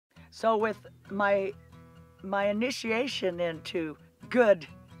So with my initiation into good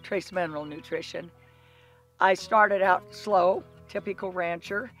trace mineral nutrition, I started out slow, typical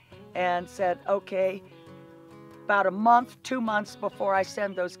rancher, and said, okay, about a month, 2 months before I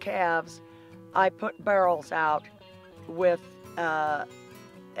send those calves, I put barrels out with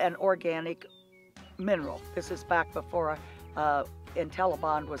an organic mineral. This is back before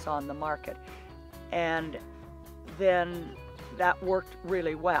IntelliBond was on the market. And then that worked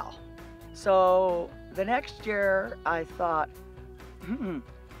really well. So the next year I thought,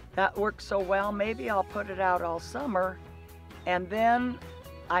 that worked so well, maybe I'll put it out all summer. And then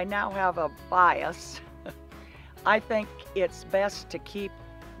I now have a bias. I think it's best to keep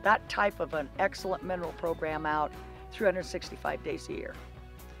that type of an excellent mineral program out 365 days a year.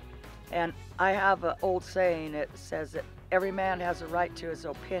 And I have an old saying, it says that every man has a right to his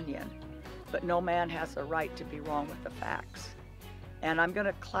opinion, but no man has a right to be wrong with the facts. And I'm going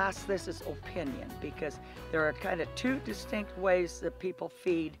to class this as opinion because there are kind of two distinct ways that people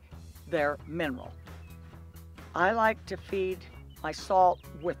feed their mineral. I like to feed my salt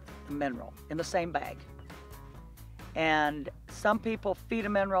with the mineral in the same bag. And some people feed a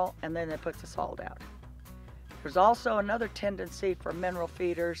mineral and then they put the salt out. There's also another tendency for mineral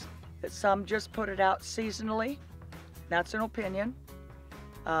feeders that some just put it out seasonally. That's an opinion.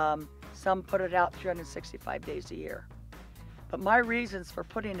 Some put it out 365 days a year. But my reasons for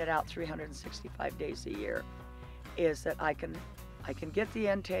putting it out 365 days a year is that I can get the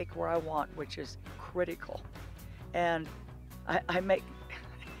intake where I want, which is critical. And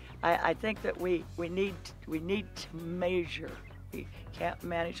I think that we need to measure. You can't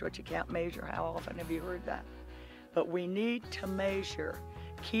manage what you can't measure. How often have you heard that? But we need to measure,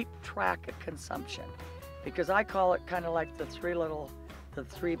 keep track of consumption, because I call it kind of like the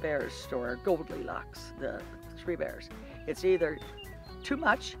three bears story, Goldilocks, the three bears. It's either too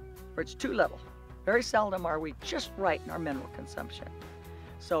much or it's too little. Very seldom are we just right in our mineral consumption.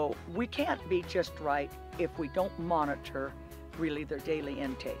 So we can't be just right if we don't monitor really their daily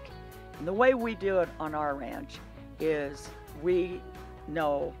intake. And the way we do it on our ranch is we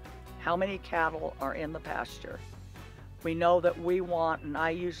know how many cattle are in the pasture. We know that we want, and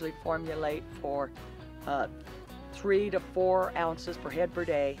I usually formulate for 3 to 4 ounces per head per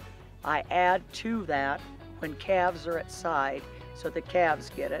day. I add to that when calves are at side, so the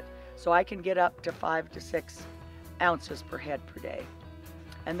calves get it. So I can get up to 5 to 6 ounces per head per day.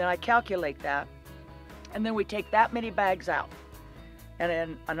 And then I calculate that, and then we take that many bags out. And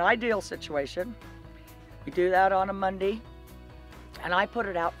in an ideal situation, we do that on a Monday, and I put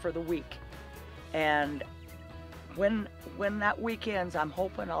it out for the week. And when that week ends, I'm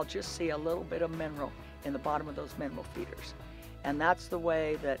hoping I'll just see a little bit of mineral in the bottom of those mineral feeders. And that's the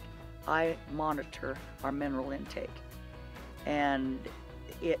way that I monitor our mineral intake. And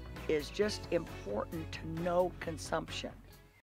it is just important to know consumption.